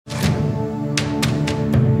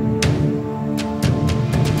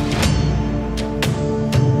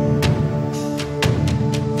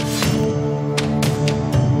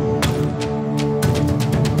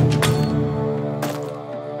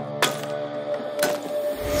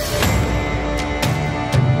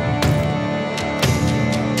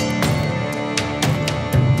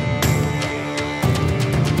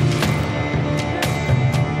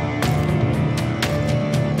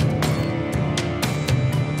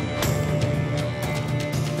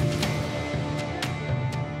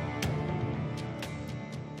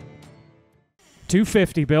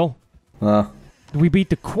250, Bill. We beat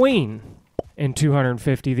the Queen in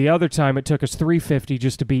 250. The other time it took us 350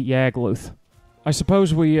 just to beat Yagluth. I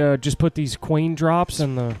suppose we just put these Queen drops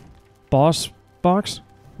in the boss box?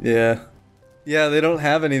 Yeah. Yeah, they don't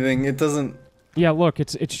have anything. It doesn't... Yeah, look,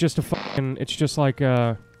 it's just a fucking... It's just like,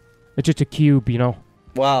 it's just a cube, you know?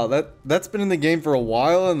 Wow, that's been in the game for a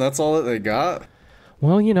while and that's all that they got?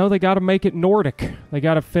 Well, you know, they gotta make it Nordic. They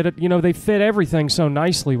gotta fit it... You know, they fit everything so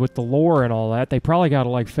nicely with the lore and all that. They probably gotta,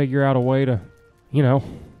 like, figure out a way to... You know...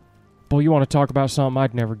 Well, you want to talk about something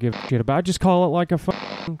I'd never give a shit about. I'd just call it like a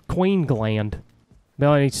fucking queen gland.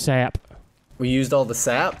 Bill, I need sap. We used all the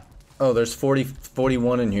sap? Oh, there's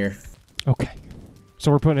 41 in here. Okay.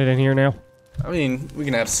 So we're putting it in here now? I mean, we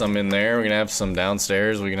can have some in there, we can have some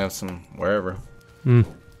downstairs, we can have some wherever.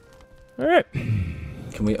 Alright.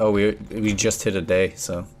 Can we, oh, we just hit a day,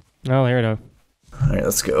 so. Oh, there it is. Alright,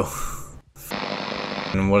 let's go.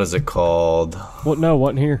 And what is it called? What? No, what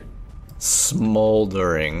in here?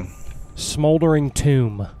 Smoldering. Smoldering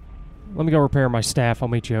tomb. Let me go repair my staff, I'll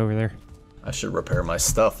meet you over there. I should repair my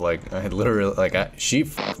stuff, like, I literally, like, she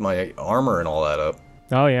f***ed my armor and all that up.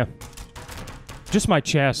 Oh, yeah. Just my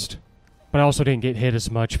chest. But I also didn't get hit as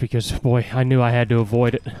much because, boy, I knew I had to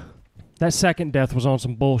avoid it. That second death was on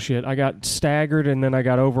some bullshit. I got staggered and then I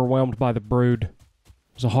got overwhelmed by the brood. It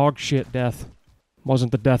was a hog shit death.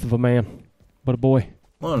 Wasn't the death of a man, but a boy.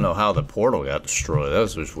 I don't know how the portal got destroyed. That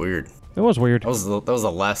was just weird. It was weird. That was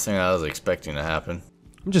the last thing I was expecting to happen.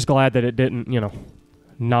 I'm just glad that it didn't, you know,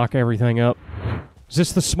 knock everything up. Is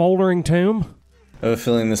this the smoldering tomb? I have a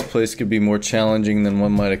feeling this place could be more challenging than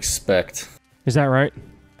one might expect. Is that right?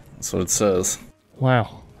 That's what it says.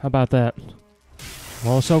 Wow, how about that?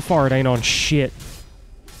 Well, so far it ain't on shit.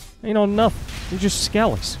 Ain't on nothing. They're just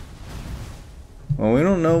skellies. Well, we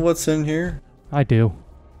don't know what's in here. I do.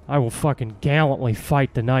 I will fucking gallantly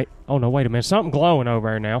fight the night. Oh no, wait a minute. Something glowing over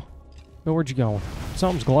there now. Bill, where'd you going?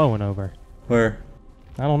 Something's glowing over. Where?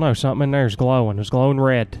 I don't know. Something in there's glowing. It's glowing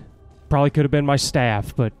red. Probably could have been my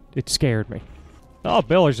staff, but it scared me. Oh,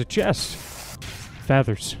 Bill, there's a chest.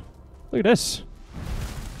 Feathers. Look at this.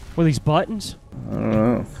 What are these buttons? I don't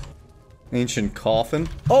know. Ancient coffin?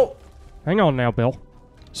 Oh! Hang on now, Bill.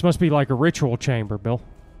 This must be like a ritual chamber, Bill.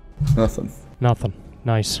 Nothing. Nothing.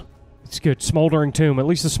 Nice. It's good. Smoldering tomb. At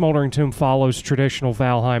least the smoldering tomb follows traditional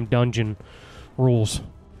Valheim dungeon rules.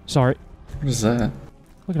 Sorry. What is that?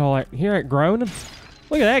 Look at all that. Hear it groaning?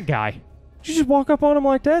 Look at that guy. Did you just walk up on him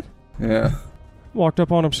like that? Yeah. Walked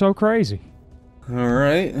up on him so crazy.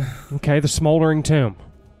 Alright. Okay, the smoldering tomb.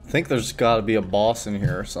 I think there's gotta be a boss in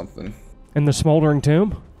here or something. In the smoldering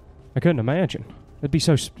tomb? I couldn't imagine. It'd be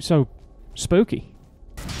so spooky.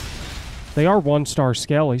 They are one-star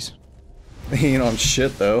skellies. They ain't on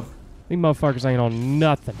shit, though. These motherfuckers ain't on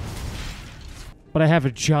nothing. But I have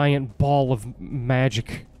a giant ball of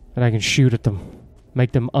magic that I can shoot at them.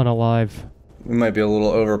 Make them unalive. We might be a little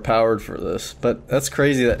overpowered for this, but that's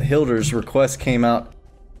crazy that Hilder's request came out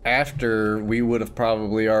after we would have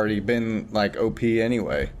probably already been, like, OP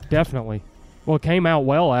anyway. Definitely. Well, it came out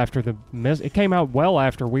well after the... It came out well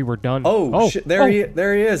after we were done. Oh shit, there he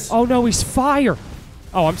is. Oh, no, he's fire.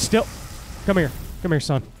 Oh, I'm still... Come here. Come here,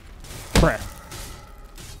 son. Bruh.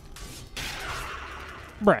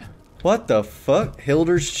 Bruh. What the fuck?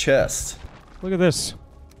 Hilder's chest. Look at this.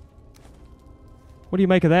 What do you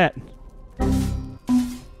make of that?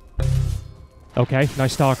 Okay,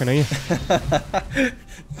 nice talking to you.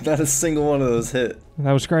 Not a single one of those hit.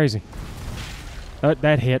 That was crazy.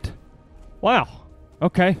 That hit. Wow.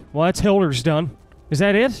 Okay, well that's Hilder's done. Is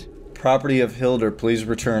that it? Property of Hilder, please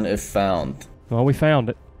return if found. Well, we found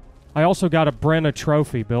it. I also got a Brenna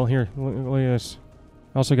trophy, Bill. Here, look at this.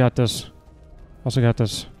 I also got this.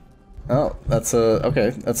 Oh, that's a... okay,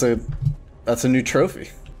 that's a new trophy.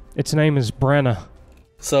 Its name is Brenna.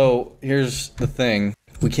 So, here's the thing.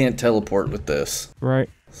 We can't teleport with this. Right.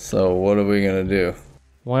 So, what are we gonna do?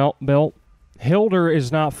 Well, Bill, Hilder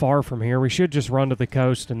is not far from here. We should just run to the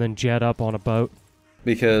coast and then jet up on a boat.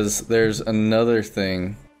 Because there's another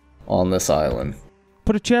thing on this island.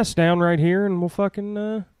 Put a chest down right here and we'll fucking,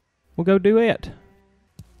 we'll go do it.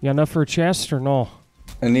 You got enough for a chest or no?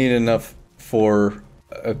 I need enough for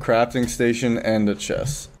a crafting station and a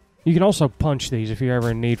chest. You can also punch these if you're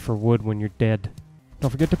ever in need for wood when you're dead. Don't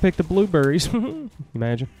forget to pick the blueberries.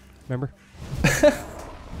 Imagine. Remember?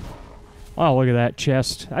 Oh, look at that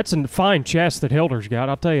chest. That's a fine chest that Hilder's got,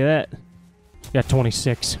 I'll tell you that. Got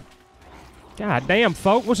 26. God damn,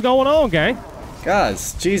 folk. What's going on, gang?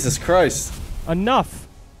 Guys, Jesus Christ. Enough.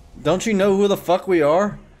 Don't you know who the fuck we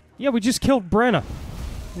are? Yeah, we just killed Brenna.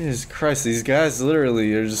 Jesus Christ, these guys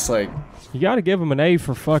literally are just like... You gotta give them an A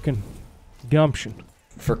for fucking gumption.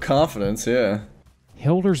 For confidence, yeah.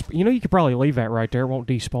 Hilder's... You know, you could probably leave that right there. It won't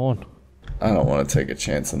despawn. I don't want to take a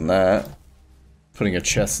chance on that. Putting a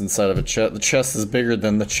chest inside of a chest. The chest is bigger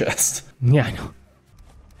than the chest. Yeah, I know.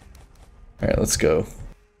 Alright, let's go.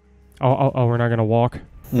 Oh, we're not gonna walk?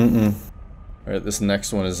 Mm-mm. Alright, this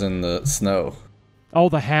next one is in the snow. Oh,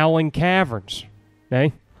 the Howling Caverns.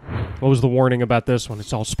 Hey? What was the warning about this one?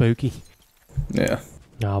 It's all spooky. Yeah.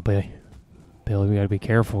 Oh, Bill, we gotta be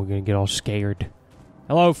careful. We're gonna get all scared.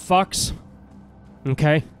 Hello, fucks.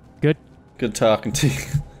 Okay, good. Good talking to you.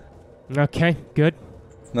 Okay, good.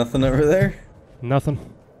 Nothing over there? Nothing.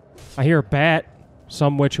 I hear a bat.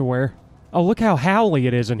 Some which aware. Oh, look how howly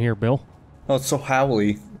it is in here, Bill. Oh, it's so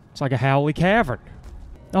howly. It's like a howly cavern.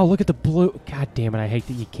 Oh, look at the blue. God damn it, I hate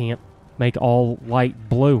that you can't make all light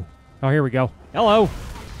blue. Oh, here we go. Hello.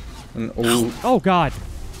 Oh, God.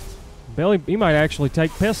 Billy, he might actually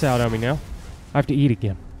take piss out of me now. I have to eat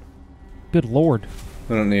again. Good Lord.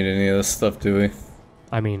 We don't need any of this stuff, do we?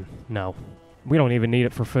 I mean, no. We don't even need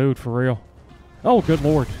it for food, for real. Oh, good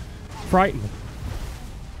Lord. Frightening.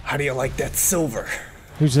 How do you like that silver?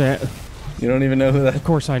 Who's that? You don't even know who that... Of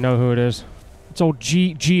course I know who it is. It's old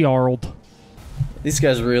G-Arld. These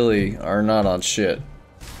guys really are not on shit.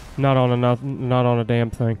 Not on a damn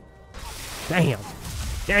thing. Damn.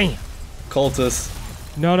 Damn. Cultist.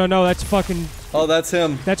 No, that's fucking... Oh, that's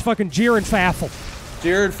him. That's fucking Jiren Faffle.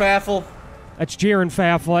 Jiren Faffle. That's Jiren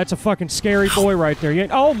Faffle. That's a fucking scary boy right there. You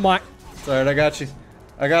ain't, oh my... It's alright, I got you.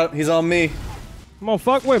 I got him. He's on me. Come on,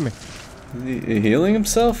 fuck with me. Is he healing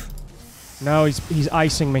himself? No, he's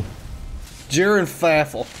icing me. Jiren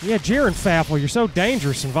Faffle. Yeah, Jiren Faffle, you're so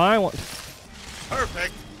dangerous and violent.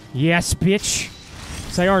 Perfect. Yes, bitch.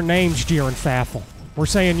 Say our names, Jiren Faffle. We're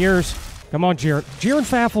saying yours. Come on, Jiren. Jiren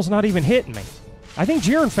Faffle's not even hitting me. I think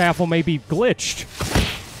Jiren Faffle may be glitched.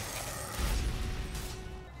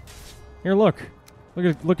 Here, look. Look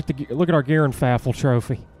at our Jiren Faffle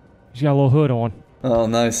trophy. He's got a little hood on. Oh,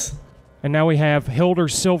 nice. And now we have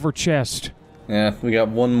Hilder's silver chest. Yeah, we got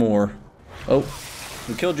one more. Oh,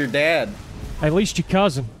 we killed your dad. At least your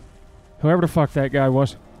cousin. Whoever the fuck that guy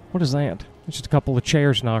was. What is that? It's just a couple of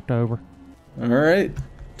chairs knocked over. Alright.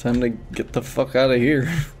 Time to get the fuck out of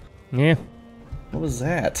here. Yeah. What was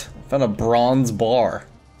that? I found a bronze bar.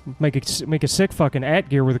 Make a sick fucking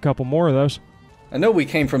at-gear with a couple more of those. I know we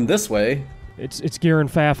came from this way. It's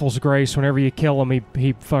Jiren Faffle's grace. Whenever you kill him,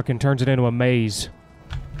 he fucking turns it into a maze.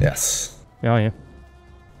 Yes. Oh, yeah.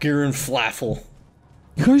 Jiren Flaffle.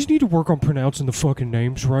 You guys need to work on pronouncing the fucking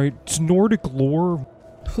names right. It's Nordic lore.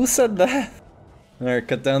 Who said that? Alright,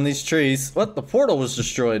 cut down these trees. What? The portal was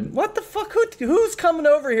destroyed. What the fuck? Who's coming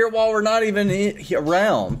over here while we're not even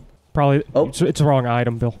around? Probably. Oh. It's the wrong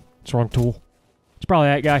item, Bill. It's the wrong tool. It's probably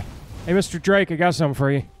that guy. Hey, Mr. Drake, I got something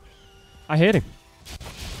for you. I hit him.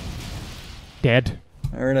 Dead.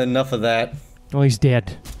 I heard enough of that. Well, he's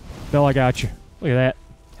dead. Bill, I got you. Look at that.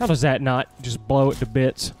 How does that not just blow it to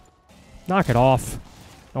bits? Knock it off.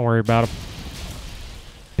 Don't worry about him.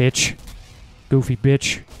 Bitch. Goofy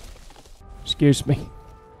bitch. Excuse me.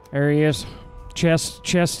 There he is.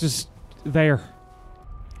 Chest is there.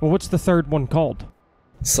 Well, what's the third one called?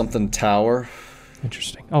 Something tower.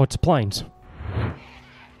 Interesting. Oh, it's planes.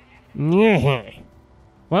 Yeah.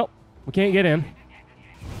 Well, we can't get in.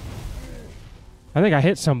 I think I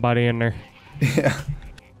hit somebody in there. Yeah.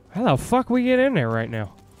 How the fuck we get in there right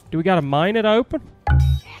now? Do we gotta mine it open?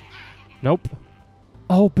 Nope.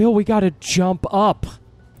 Oh, Bill, we gotta jump up.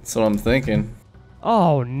 That's what I'm thinking.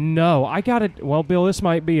 Oh, no. I gotta... Well, Bill, this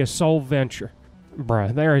might be a soul venture.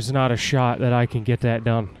 Bruh, there is not a shot that I can get that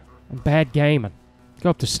done. I'm bad gaming. Go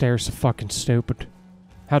up the stairs, so fucking stupid.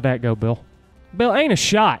 How'd that go, Bill? Bill, ain't a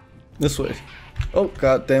shot. This way. Oh,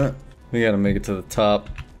 god damn it. We gotta make it to the top.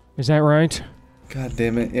 Is that right? God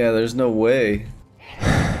damn it. Yeah, there's no way.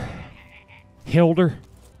 Hilder?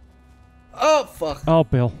 Oh, fuck. Oh,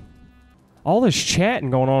 Bill. All this chatting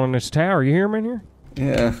going on in this tower. You hear me in here?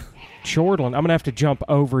 Yeah. Chortland, I'm gonna have to jump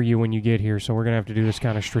over you when you get here, so we're gonna have to do this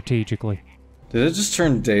kind of strategically. Did it just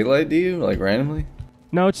turn daylight to you, like randomly?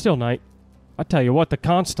 No, it's still night. I tell you what, the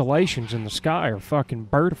constellations in the sky are fucking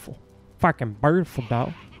beautiful. Fucking beautiful,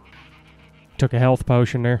 dog. Took a health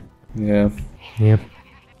potion there. Yeah. Yeah.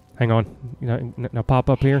 Hang on. Now pop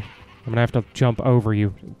up here. I'm gonna have to jump over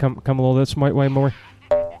you. Come a little this way more.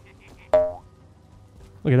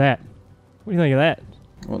 Look at that. What do you think of that?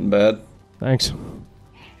 Wasn't bad. Thanks.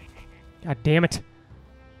 God damn it.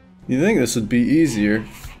 You think this would be easier?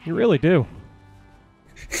 You really do.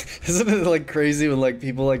 Isn't it like crazy when like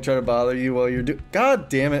people like try to bother you while you're doing? God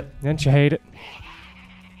damn it! Don't you hate it?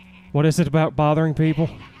 What is it about bothering people?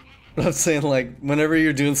 I'm saying like whenever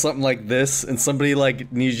you're doing something like this and somebody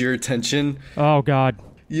like needs your attention, Oh God.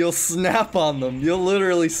 You'll snap on them. You'll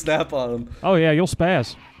literally snap on them. Oh yeah, you'll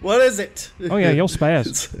spaz. What is it? Oh yeah, you'll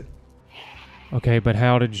spaz. Okay, but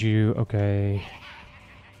how did you... Okay.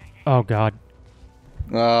 Oh god.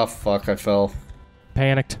 Oh fuck, I fell.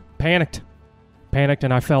 Panicked. Panicked. Panicked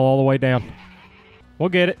and I fell all the way down. We'll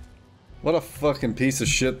get it. What a fucking piece of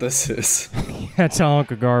shit this is. That's a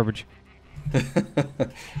hunk of garbage.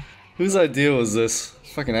 Whose idea was this?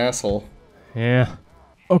 Fucking asshole. Yeah.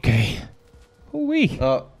 Okay. Wee.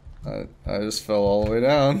 Oh, I just fell all the way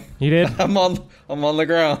down. You did? I'm on the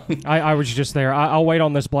ground. I was just there. I'll wait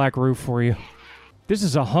on this black roof for you. This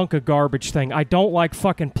is a hunk of garbage thing. I don't like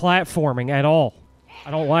fucking platforming at all.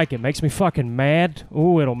 I don't like it. Makes me fucking mad.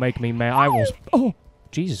 Ooh, it'll make me mad. I will... Oh!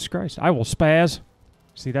 Jesus Christ. I will spaz.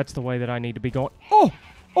 See, that's the way that I need to be going. Oh!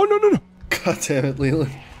 Oh, no, no, no! God damn it,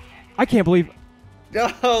 Leland. I can't believe...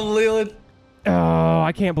 Oh, Leland. Oh,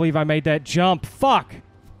 I can't believe I made that jump. Fuck!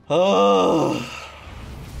 Oh.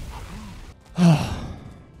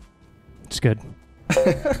 It's good.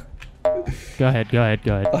 Go ahead, go ahead,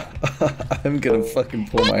 go ahead. I'm gonna fucking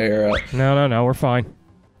pull my hair out. No, no, no, we're fine.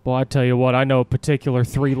 Well, I tell you what, I know a particular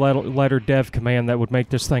three-letter dev command that would make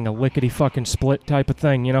this thing a lickety-fucking-split type of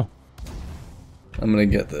thing, you know? I'm gonna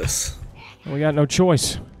get this. We got no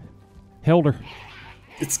choice. Hilder.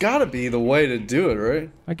 It's gotta be the way to do it, right?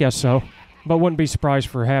 I guess so. But wouldn't be surprised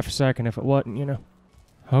for half a second if it wasn't, you know?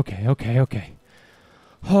 Okay, okay, okay.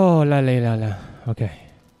 Oh, la la la la. Okay.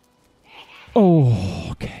 Oh,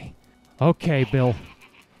 okay. Okay, Bill.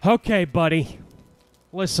 Okay, buddy.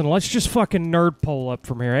 Listen, let's just fucking nerd pole up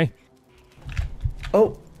from here, eh?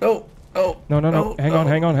 Oh, no, oh. No, no, no. Oh, hang on,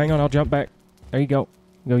 hang on, hang on. I'll jump back. There you go.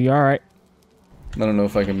 Go, you alright? I don't know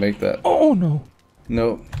if I can make that. Oh, no.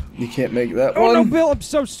 No, you can't make that Oh, one. no, Bill, I'm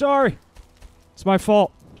so sorry. It's my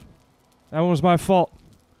fault. That one was my fault.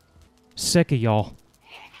 Sick of y'all.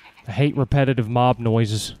 I hate repetitive mob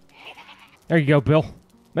noises. There you go, Bill.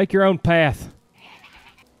 Make your own path.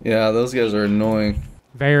 Yeah, those guys are annoying.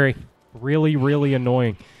 Very. Really, really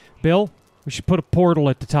annoying. Bill, we should put a portal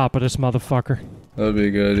at the top of this motherfucker. That would be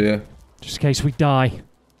a good idea. Just in case we die.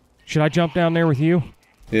 Should I jump down there with you?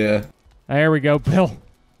 Yeah. There we go, Bill.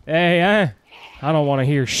 Hey, I don't want to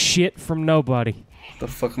hear shit from nobody. What the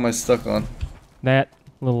fuck am I stuck on? That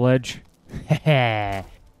little ledge.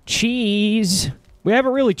 Cheese. We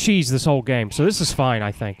haven't really cheesed this whole game, so this is fine,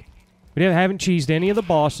 I think. We haven't cheesed any of the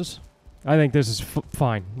bosses. I think this is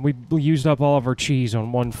fine. We used up all of our cheese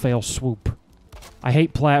on one fell swoop. I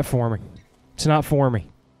hate platforming. It's not for me.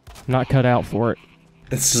 I'm not cut out for it.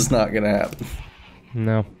 It's just not gonna happen.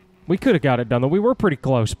 No. We could have got it done, though. We were pretty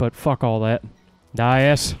close, but fuck all that.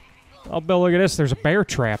 Die-ass. Oh, Bill, look at this. There's a bear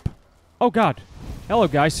trap. Oh, God. Hello,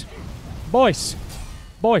 guys. Boys.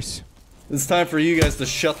 Boys. It's time for you guys to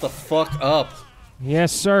shut the fuck up.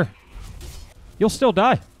 Yes, sir. You'll still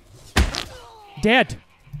die. Dead.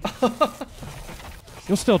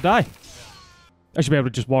 You'll still die. I should be able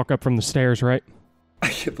to just walk up from the stairs, right? I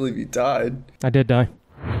can't believe you died. I did die.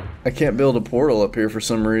 I can't build a portal up here for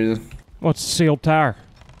some reason. Well, it's a sealed tower.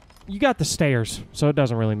 You got the stairs, so it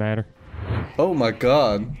doesn't really matter. Oh my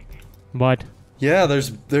god. What? Yeah, there's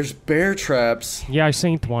bear traps. Yeah, I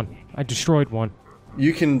seen one. I destroyed one.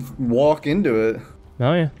 You can walk into it.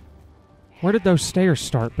 Oh, yeah. Where did those stairs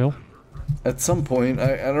start, Bill? At some point,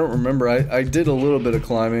 I don't remember. I did a little bit of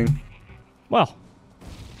climbing. Well,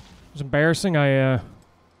 it was embarrassing. Alright.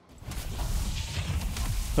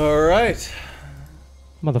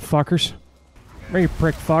 Motherfuckers. Where you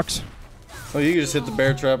prick fucks? Oh, you can just hit the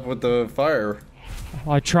bear trap with the fire.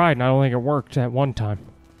 Well, I tried, and I don't think it worked at one time.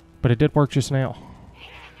 But it did work just now.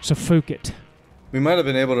 So fook it. We might have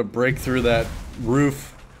been able to break through that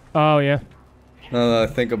roof. Oh, yeah. Now that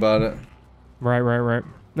I think about it. Right.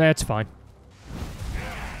 That's fine.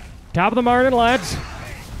 Top of the morning, lads.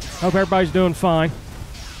 Hope everybody's doing fine.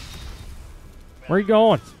 Where are you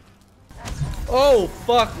going? Oh,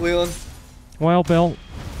 fuck, Leland. Well, Bill.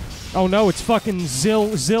 Oh no, it's fucking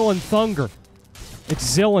Zill and Thunger.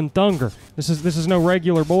 It's Zill and Thunger. This is no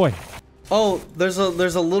regular boy. Oh, there's a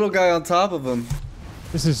little guy on top of him.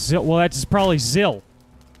 This is Zill. Well, that's probably Zill.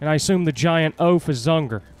 And I assume the giant oaf is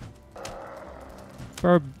Zunger.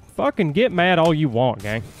 Bro, fucking get mad all you want,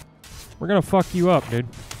 gang. We're gonna fuck you up, dude.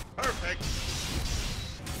 Perfect.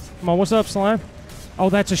 Come on, what's up, Slime? Oh,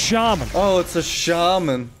 that's a shaman. Oh, it's a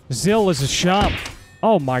shaman. Zill is a shaman.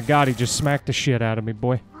 Oh my god, he just smacked the shit out of me,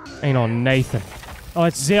 boy. Ain't on Nathan. Oh,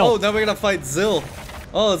 it's Zill. Oh, now we're gonna fight Zill.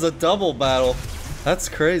 Oh, it's a double battle. That's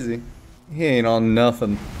crazy. He ain't on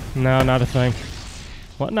nothing. No, not a thing.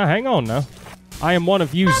 What? No, hang on now. I am one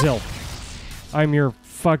of you, Zill. I'm your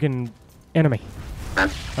fucking enemy.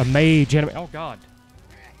 A mage enemy. Oh god.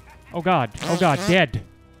 Oh god. Oh god. Dead.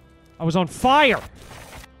 I was on fire!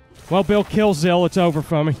 Well, Bill, kill Zill. It's over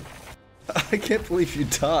for me. I can't believe you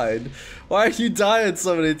died. Why are you dying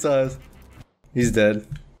so many times? He's dead.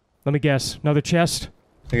 Let me guess. Another chest?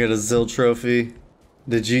 I got a Zill trophy.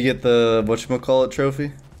 Did you get the whatchamacallit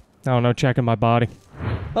trophy? I don't know, checking my body.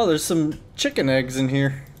 Oh, there's some chicken eggs in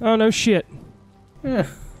here. Oh, no shit. Yeah.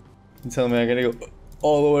 You telling me I gotta go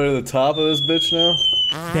all the way to the top of this bitch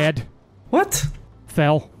now? Dead. What?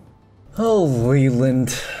 Fell. Oh,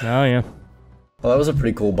 Leland. Oh, yeah. Well, that was a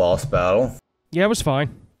pretty cool boss battle. Yeah, it was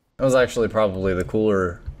fine. That was actually probably the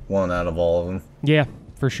cooler one out of all of them. Yeah,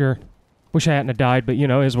 for sure. Wish I hadn't have died, but you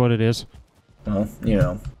know, is what it is. Well, you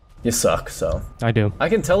know, you suck, so. I do. I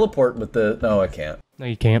can teleport with the... No, I can't. No,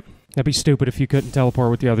 you can't. That'd be stupid if you couldn't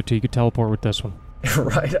teleport with the other two. You could teleport with this one.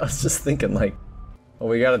 Right, I was just thinking, like, well,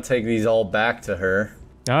 we gotta take these all back to her.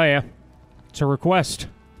 Oh, yeah. It's a request.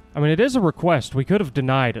 I mean, it is a request. We could have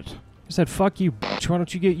denied it. I said, fuck you, bitch. Why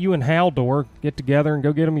don't you get you and Haldor, get together and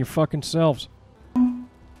go get them your fucking selves?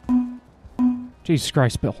 Jesus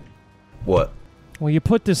Christ, Bill. What? Well, you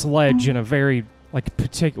put this ledge in a very, like,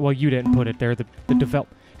 particular... Well, you didn't put it there. The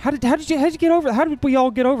develop... How did you get over... How did we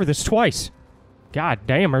all get over this twice? God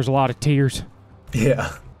damn, there's a lot of tears.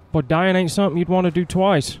 Yeah. But dying ain't something you'd want to do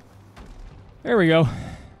twice. There we go.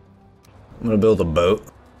 I'm gonna build a boat.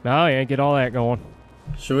 Oh, yeah, get all that going.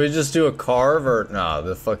 Should we just do a carve or... Nah,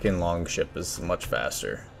 the fucking long ship is much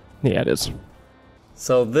faster. Yeah, it is.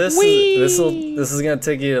 So this is gonna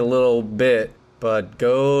take you a little bit, but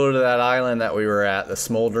go to that island that we were at, the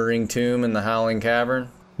Smoldering Tomb in the Howling Cavern.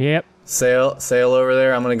 Yep. Sail over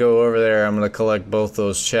there. I'm gonna go over there. I'm gonna collect both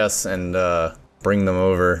those chests and bring them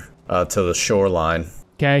over to the shoreline.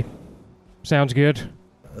 Okay. Sounds good.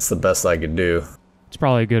 That's the best I could do. It's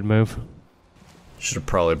probably a good move. Should have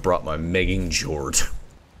probably brought my Megan Jord.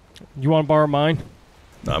 You want to borrow mine?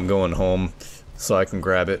 I'm going home so I can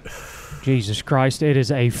grab it. Jesus Christ, it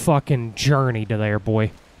is a fucking journey to there,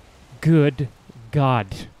 boy. Good God.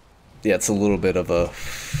 Yeah, it's a little bit of a...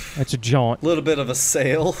 That's a jaunt. little bit of a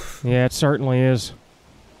sail. Yeah, it certainly is.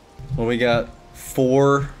 Well, we got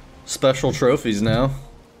 4 special trophies now.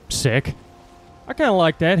 Sick. I kind of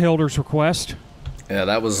like that, Hilder's request. Yeah,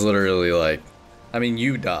 that was literally like... I mean,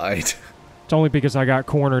 you died. It's only because I got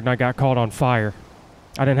cornered and I got caught on fire.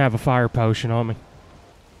 I didn't have a fire potion on me.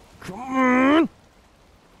 Come on!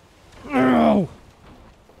 No!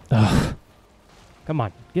 Ugh. Come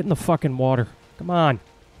on, get in the fucking water. Come on.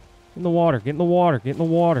 Get in the water, get in the water, get in the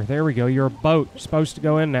water. There we go, you're a boat. You're supposed to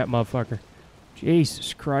go in that motherfucker.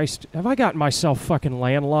 Jesus Christ. Have I gotten myself fucking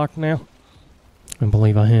landlocked now? I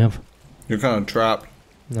believe I have. You're kind of trapped.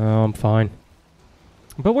 No, I'm fine.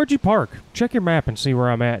 But where'd you park? Check your map and see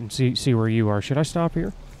where I'm at and see where you are. Should I stop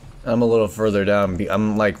here? I'm a little further down.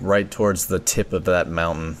 I'm like right towards the tip of that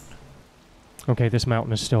mountain. Okay, this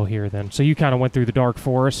mountain is still here then. So you kind of went through the dark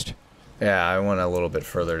forest? Yeah, I went a little bit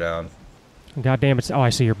further down. God damn it. Oh,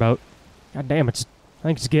 I see your boat. God damn it. I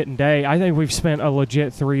think it's getting day. I think we've spent a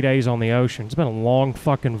legit 3 days on the ocean. It's been a long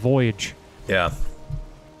fucking voyage. Yeah.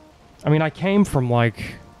 I mean, I came from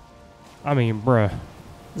like... I mean, bruh.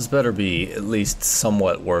 This better be at least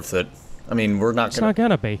somewhat worth it. I mean, we're not gonna... It's not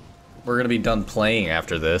gonna be. We're gonna be done playing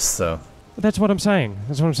after this, so... But that's what I'm saying.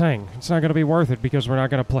 That's what I'm saying. It's not gonna be worth it because we're not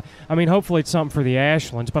gonna play... I mean, hopefully it's something for the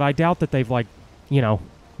Ashlands, but I doubt that they've, like, you know,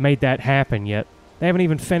 made that happen yet. They haven't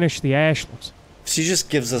even finished the Ashlands. If she just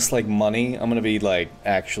gives us, like, money, I'm gonna be, like,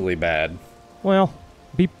 actually bad. Well,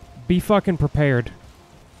 be fucking prepared.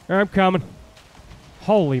 I'm coming.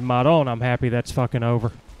 Holy Madon, I'm happy that's fucking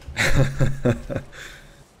over.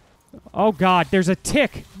 Oh God, there's a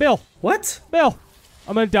tick! Bill! What? Bill!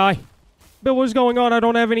 I'm gonna die. Bill, what's going on? I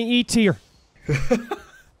don't have any E tier.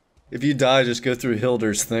 If you die, just go through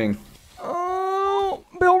Hilder's thing. Oh,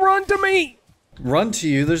 Bill, run to me! Run to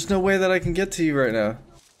you? There's no way that I can get to you right now.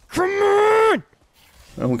 Come on!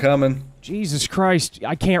 I'm coming. Jesus Christ,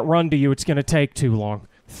 I can't run to you. It's gonna take too long.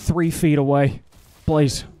 3 feet away.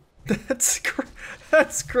 Please.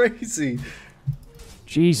 That's crazy.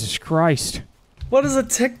 Jesus Christ. What is a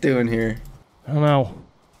tick doing here? I don't know.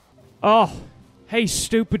 Oh, hey,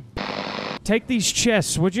 stupid. Take these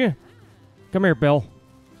chests, would you? Come here, Bill.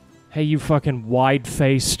 Hey, you fucking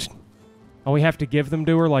wide-faced. Oh, we have to give them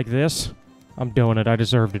to her like this? I'm doing it. I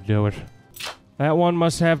deserve to do it. That one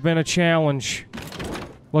must have been a challenge.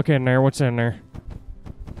 Look in there. What's in there?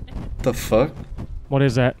 The fuck? What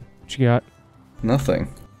is that? What you got?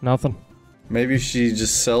 Nothing. Nothing. Maybe she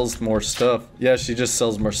just sells more stuff. Yeah, she just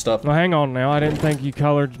sells more stuff. Well, hang on now. I didn't think you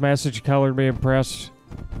colored me impressed.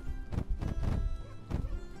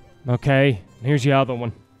 Okay, here's the other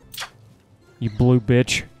one. You blue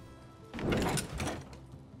bitch.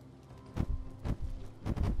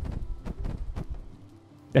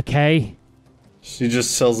 A K? She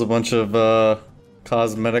just sells a bunch of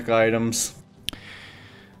cosmetic items.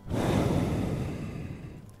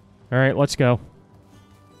 Alright, let's go.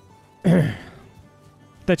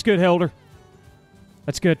 That's good, Hilder.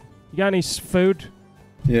 That's good. You got any food?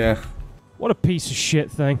 Yeah. What a piece of shit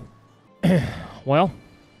thing. Well,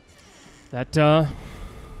 that's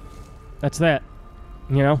that.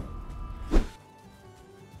 You know?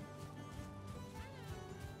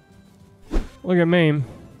 Look at me.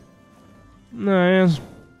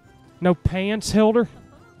 No pants, Hilder?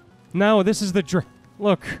 No, this is the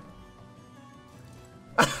Look.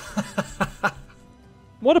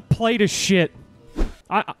 What a plate of shit.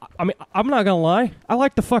 I mean, I'm not gonna lie. I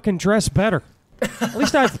like the fucking dress better. At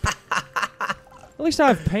least I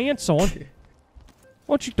have pants on.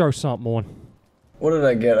 Why don't you throw something on? What did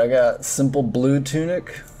I get? I got simple blue tunic.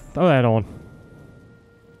 Throw that on.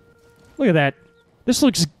 Look at that. This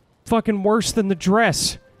looks fucking worse than the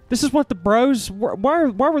dress. This is what the bros... Why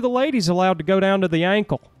were the ladies allowed to go down to the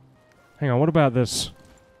ankle? Hang on, what about this?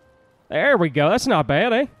 There we go. That's not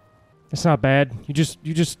bad, eh? That's not bad. You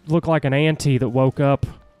just look like an auntie that woke up,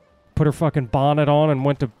 put her fucking bonnet on, and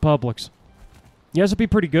went to Publix. Yeah, this would be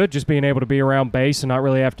pretty good, just being able to be around base and not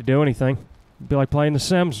really have to do anything. It'd be like playing The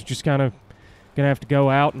Sims. Just kind of gonna have to go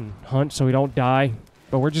out and hunt so we don't die.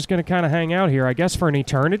 But we're just gonna kind of hang out here, I guess, for an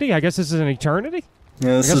eternity. I guess this is an eternity?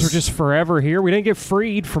 Yeah, I guess we're just forever here. We didn't get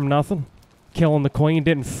freed from nothing. Killing the queen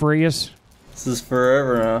didn't free us. This is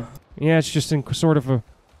forever, huh? Yeah, it's just in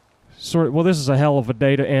well, this is a hell of a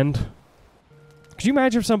day to end. Could you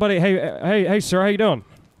imagine if somebody, hey, sir, how you doing?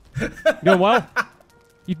 You doing well?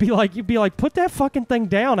 You'd be like, put that fucking thing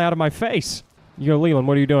down out of my face. You go, Leland,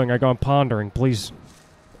 what are you doing? I go, I'm pondering, please.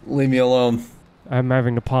 Leave me alone. I'm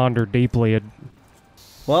having to ponder deeply.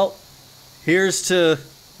 Well, here's to...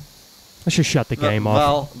 Let's just shut the game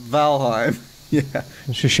off. Valheim. Yeah.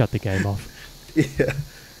 Let's just shut the game off. Yeah.